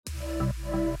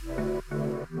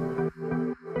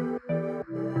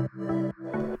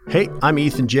Hey, I'm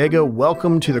Ethan Jago.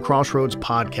 Welcome to the Crossroads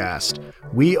Podcast.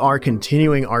 We are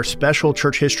continuing our special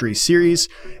church history series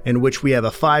in which we have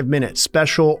a 5-minute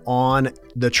special on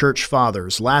the church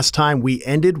fathers. Last time we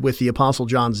ended with the Apostle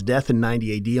John's death in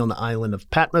 90 AD on the island of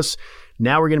Patmos.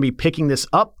 Now we're going to be picking this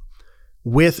up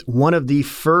with one of the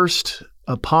first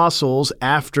apostles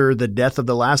after the death of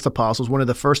the last apostles, one of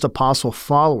the first apostle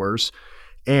followers.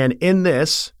 And in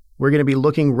this, we're going to be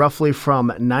looking roughly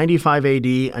from 95 AD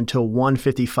until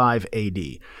 155 AD.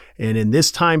 And in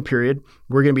this time period,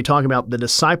 we're going to be talking about the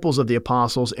disciples of the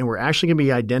apostles, and we're actually going to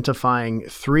be identifying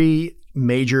 3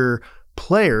 major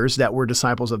players that were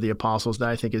disciples of the apostles that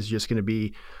I think is just going to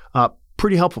be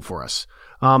pretty helpful for us.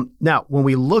 Now, when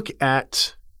we look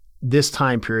at this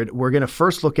time period, we're going to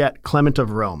first look at Clement of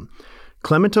Rome.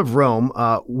 Clement of Rome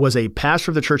was a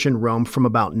pastor of the church in Rome from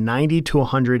about 90 to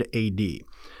 100 AD.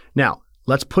 Now,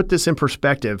 let's put this in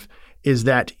perspective, is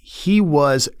that he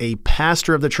was a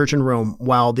pastor of the church in Rome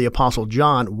while the Apostle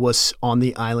John was on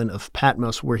the island of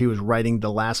Patmos where he was writing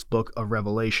the last book of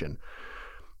Revelation.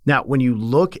 Now, when you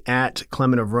look at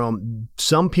Clement of Rome,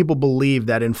 some people believe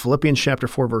that in Philippians chapter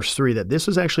 4, verse 3, that this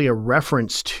was actually a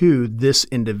reference to this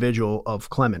individual of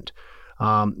Clement.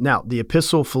 Now, the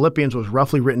epistle Philippians was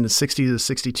roughly written in 60 to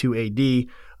 62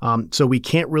 AD, so we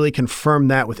can't really confirm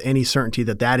that with any certainty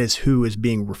that that is who is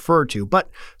being referred to,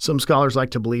 but some scholars like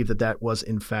to believe that that was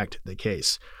in fact the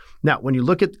case. Now, when you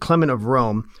look at Clement of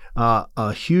Rome,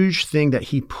 a huge thing that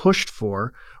he pushed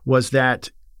for was that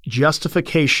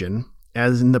justification,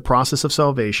 as in the process of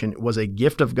salvation, was a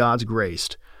gift of God's grace,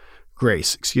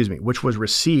 which was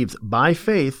received by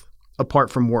faith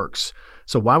apart from works.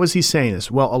 So why was he saying this?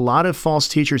 Well, a lot of false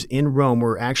teachers in Rome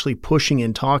were actually pushing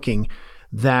and talking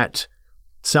that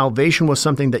salvation was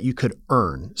something that you could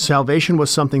earn. Salvation was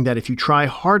something that if you try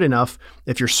hard enough,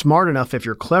 if you're smart enough, if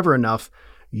you're clever enough,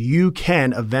 you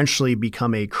can eventually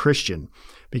become a Christian.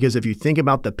 Because if you think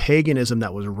about the paganism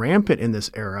that was rampant in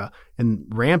this era and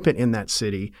rampant in that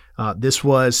city, this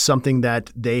was something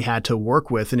that they had to work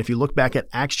with. And if you look back at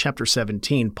Acts chapter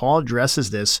 17, Paul addresses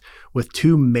this with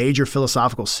 2 major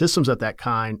philosophical systems at that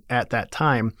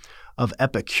time of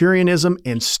Epicureanism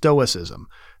and Stoicism.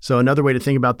 So another way to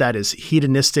think about that is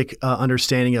hedonistic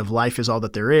understanding of life is all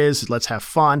that there is. Let's have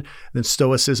fun. Then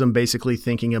Stoicism, basically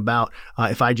thinking about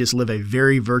if I just live a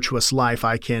very virtuous life,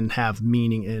 I can have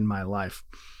meaning in my life.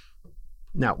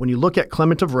 Now, when you look at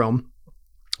Clement of Rome,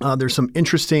 there's some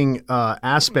interesting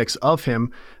aspects of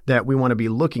him that we want to be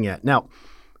looking at. Now,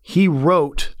 he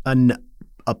wrote an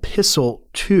epistle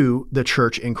to the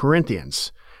church in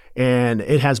Corinthians, and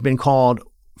it has been called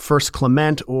First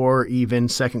Clement or even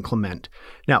Second Clement.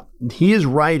 Now, he is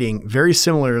writing very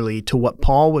similarly to what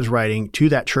Paul was writing to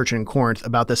that church in Corinth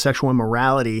about the sexual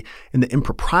immorality and the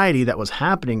impropriety that was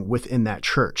happening within that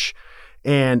church.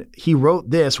 And he wrote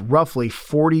this roughly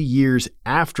 40 years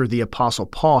after the Apostle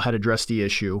Paul had addressed the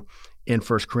issue in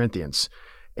 1 Corinthians.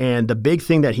 And the big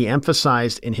thing that he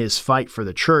emphasized in his fight for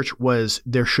the church was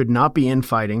there should not be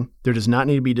infighting, there does not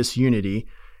need to be disunity,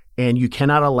 and you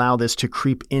cannot allow this to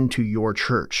creep into your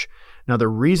church. Now, the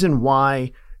reason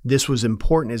why this was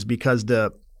important is because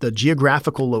the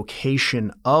geographical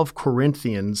location of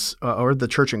Corinthians, or the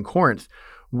church in Corinth,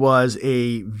 was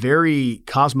a very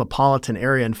cosmopolitan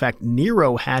area. In fact,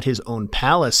 Nero had his own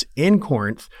palace in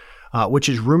Corinth, which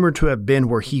is rumored to have been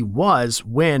where he was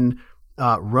when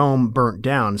Rome burnt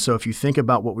down. So if you think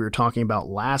about what we were talking about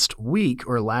last week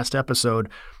or last episode,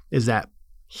 is that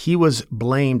he was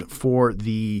blamed for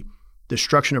the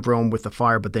destruction of Rome with the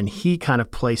fire, but then he kind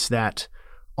of placed that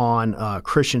on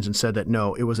Christians and said that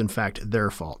no, it was in fact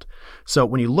their fault. So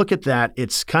when you look at that,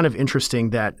 it's kind of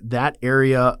interesting that that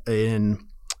area in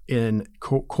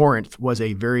Corinth was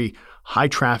a very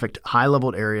high-trafficked,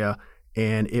 high-leveled area,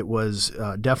 and it was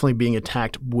definitely being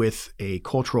attacked with a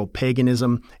cultural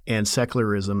paganism and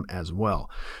secularism as well.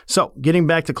 So getting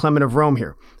back to Clement of Rome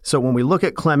here. So when we look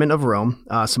at Clement of Rome,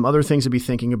 some other things to be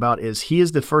thinking about is he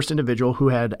is the first individual who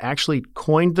had actually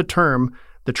coined the term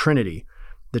the Trinity.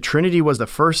 The Trinity was the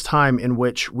first time in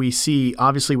which we see,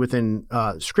 obviously within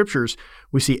scriptures,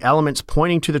 we see elements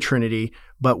pointing to the Trinity,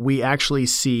 but we actually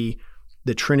see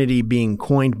the Trinity being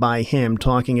coined by him,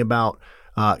 talking about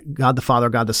God the Father,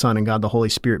 God the Son, and God the Holy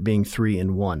Spirit being 3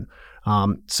 in 1.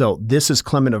 So this is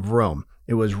Clement of Rome.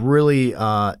 It was really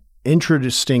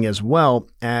interesting as well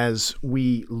as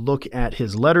we look at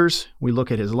his letters, we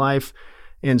look at his life,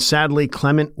 and sadly,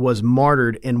 Clement was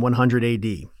martyred in 100 AD.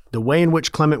 The way in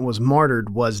which Clement was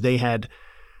martyred was they had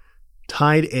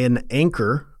tied an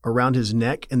anchor around his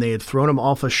neck, and they had thrown him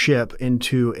off a ship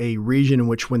into a region in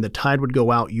which when the tide would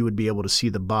go out, you would be able to see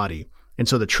the body. And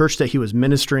so the church that he was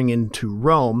ministering into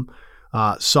Rome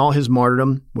saw his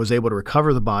martyrdom, was able to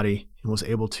recover the body, and was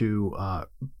able to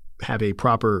have a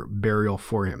proper burial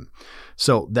for him.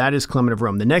 So that is Clement of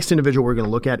Rome. The next individual we're going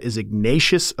to look at is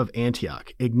Ignatius of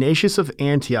Antioch. Ignatius of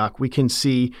Antioch, we can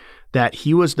see that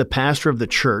he was the pastor of the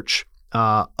church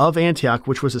of Antioch,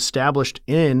 which was established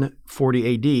in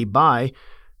 40 AD by,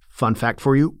 fun fact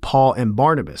for you, Paul and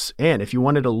Barnabas. And if you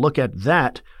wanted to look at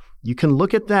that, you can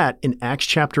look at that in Acts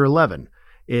chapter 11.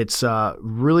 It's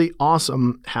really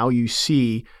awesome how you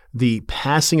see the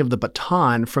passing of the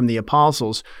baton from the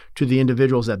apostles to the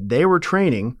individuals that they were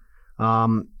training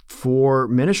for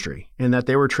ministry, and that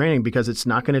they were training because it's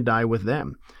not going to die with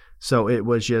them. So it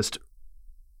was just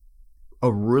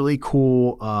a really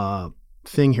cool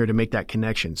thing here to make that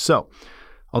connection. So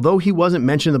although he wasn't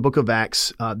mentioned in the book of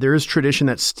Acts, there is tradition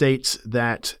that states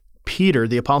that Peter,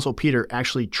 the apostle Peter,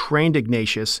 actually trained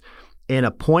Ignatius and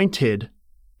appointed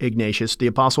Ignatius, the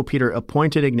apostle Peter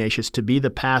appointed Ignatius to be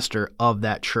the pastor of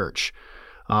that church.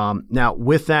 Now,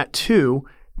 with that too,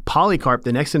 Polycarp,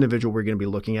 the next individual we're going to be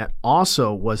looking at,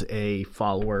 also was a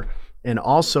follower and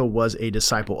also was a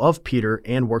disciple of Peter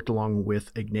and worked along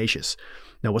with Ignatius.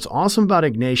 Now, what's awesome about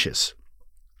Ignatius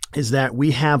is that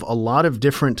we have a lot of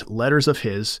different letters of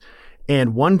his,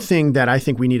 and one thing that I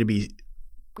think we need to be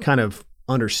kind of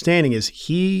understanding is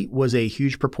he was a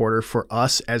huge purporter for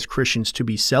us as Christians to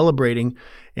be celebrating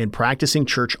and practicing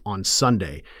church on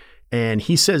Sunday. And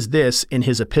he says this in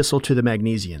his epistle to the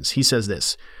Magnesians. He says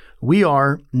this, "We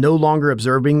are no longer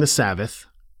observing the Sabbath,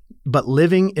 but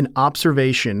living in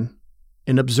observance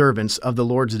of the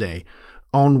Lord's day,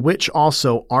 on which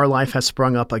also our life has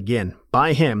sprung up again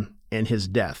by him and his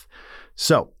death."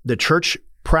 So the church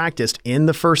practiced in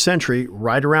the first century,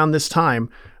 right around this time,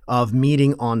 of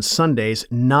meeting on Sundays,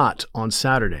 not on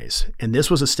Saturdays. And this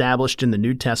was established in the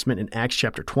New Testament in Acts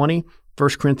chapter 20,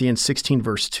 1 Corinthians 16,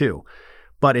 verse 2.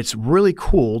 But it's really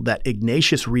cool that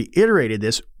Ignatius reiterated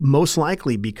this, most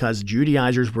likely because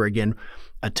Judaizers were again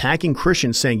attacking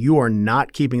Christians, saying you are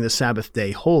not keeping the Sabbath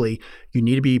day holy. You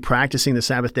need to be practicing the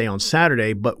Sabbath day on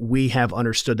Saturday, but we have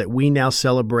understood that we now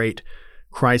celebrate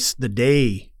Christ, the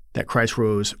day that Christ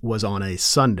rose was on a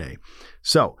Sunday.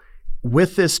 So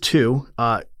with this too,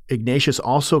 Ignatius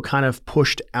also kind of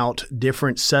pushed out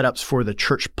different setups for the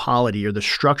church polity or the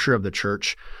structure of the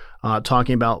church,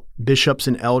 talking about bishops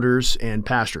and elders and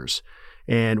pastors.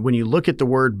 And when you look at the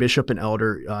word bishop and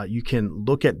elder, you can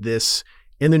look at this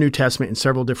in the New Testament in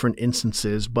several different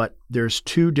instances, but there's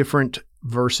two different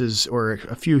verses or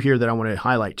a few here that I want to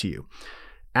highlight to you.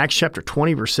 Acts chapter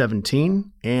 20, verse 17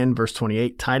 and verse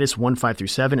 28, Titus 1, 5 through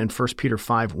 7, and 1 Peter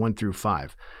 5, 1 through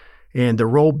 5. And the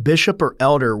role bishop or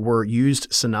elder were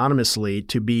used synonymously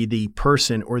to be the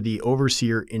person or the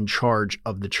overseer in charge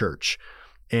of the church.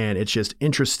 And it's just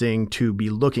interesting to be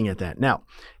looking at that. Now,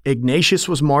 Ignatius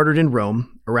was martyred in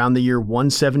Rome around the year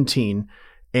 117,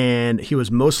 and he was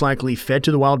most likely fed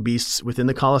to the wild beasts within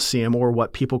the Colosseum, or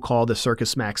what people call the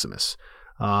Circus Maximus,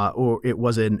 or it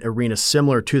was an arena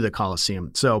similar to the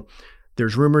Colosseum. So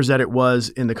there's rumors that it was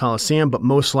in the Colosseum, but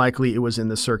most likely it was in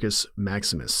the Circus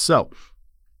Maximus. So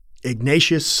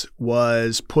Ignatius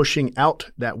was pushing out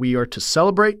that we are to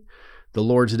celebrate the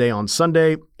Lord's Day on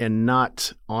Sunday and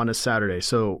not on a Saturday.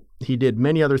 So he did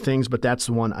many other things, but that's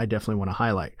the one I definitely want to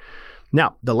highlight.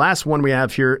 Now, the last one we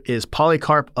have here is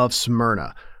Polycarp of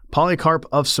Smyrna. Polycarp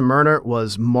of Smyrna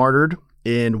was martyred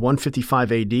in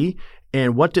 155 AD.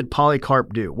 And what did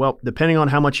Polycarp do? Well, depending on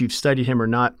how much you've studied him or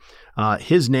not,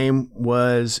 his name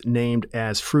was named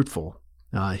as fruitful.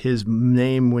 His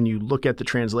name, when you look at the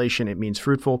translation, it means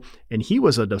fruitful, and he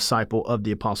was a disciple of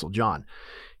the Apostle John.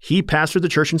 He pastored the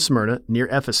church in Smyrna near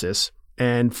Ephesus,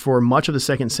 and for much of the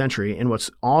second century. And what's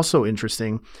also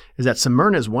interesting is that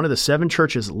Smyrna is one of the 7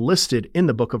 churches listed in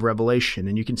the book of Revelation,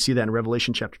 and you can see that in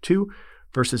Revelation chapter 2,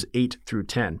 verses 8 through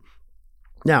 10.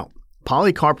 Now,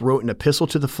 Polycarp wrote an epistle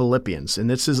to the Philippians, and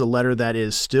this is a letter that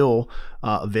is still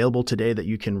available today that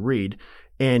you can read.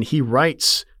 And he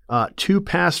writes 2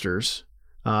 pastors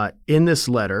in this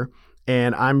letter,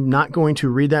 and I'm not going to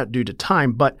read that due to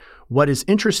time, but what is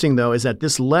interesting, though, is that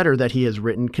this letter that he has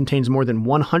written contains more than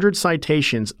 100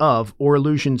 citations of or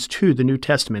allusions to the New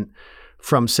Testament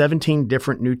from 17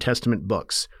 different New Testament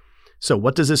books. So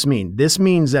what does this mean? This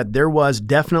means that there was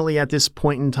definitely at this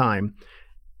point in time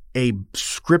a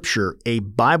scripture, a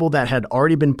Bible that had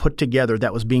already been put together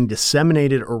that was being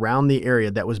disseminated around the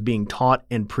area that was being taught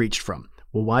and preached from.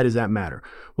 Well, why does that matter?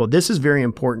 Well, this is very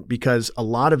important because a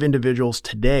lot of individuals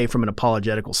today, from an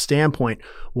apologetical standpoint,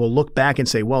 will look back and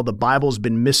say, well, the Bible's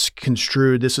been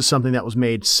misconstrued. This is something that was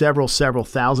made several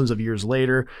thousands of years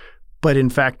later. But in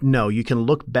fact, no, you can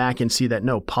look back and see that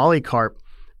no, Polycarp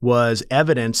was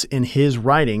evidence in his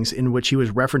writings in which he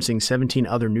was referencing 17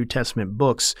 other New Testament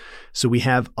books. So we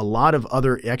have a lot of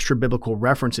other extra biblical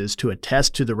references to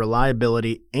attest to the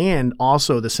reliability and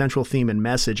also the central theme and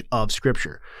message of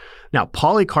Scripture. Now,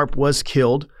 Polycarp was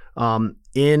killed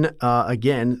in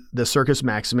the Circus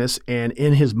Maximus, and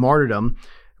in his martyrdom,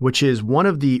 which is one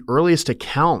of the earliest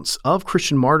accounts of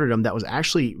Christian martyrdom that was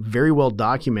actually very well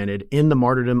documented in the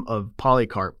martyrdom of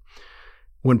Polycarp.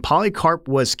 When Polycarp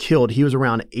was killed, he was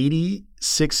around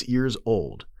 86 years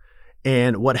old.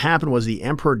 And what happened was the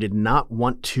emperor did not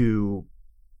want to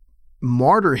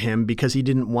martyr him because he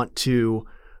didn't want to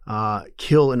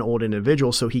kill an old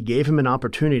individual. So he gave him an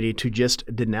opportunity to just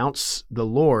denounce the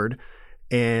Lord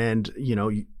and,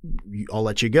 I'll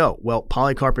let you go. Well,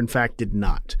 Polycarp, in fact, did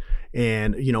not.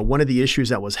 And, one of the issues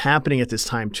that was happening at this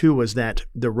time, too, was that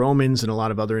the Romans and a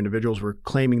lot of other individuals were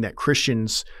claiming that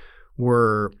Christians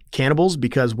were cannibals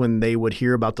because when they would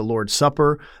hear about the Lord's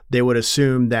Supper, they would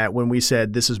assume that when we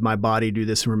said, "This is my body, do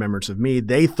this in remembrance of me,"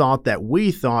 they thought that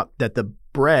we thought that the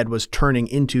bread was turning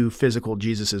into physical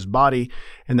Jesus's body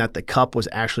and that the cup was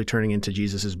actually turning into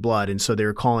Jesus's blood. And so they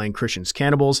were calling Christians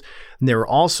cannibals. And they were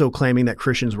also claiming that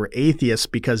Christians were atheists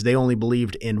because they only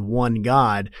believed in one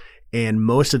God. And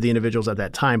most of the individuals at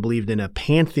that time believed in a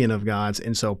pantheon of gods.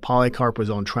 And so Polycarp was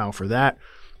on trial for that.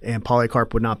 And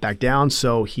Polycarp would not back down,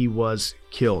 so he was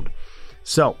killed.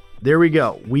 So there we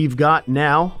go. We've got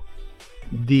now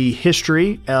the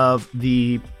history of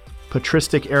the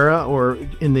patristic era, or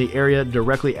in the area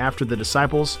directly after the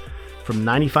disciples, from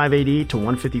 95 AD to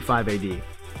 155 AD.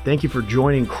 Thank you for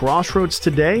joining Crossroads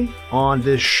today on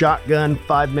this shotgun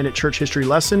 5-minute church history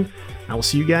lesson. I will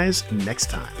see you guys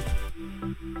next time.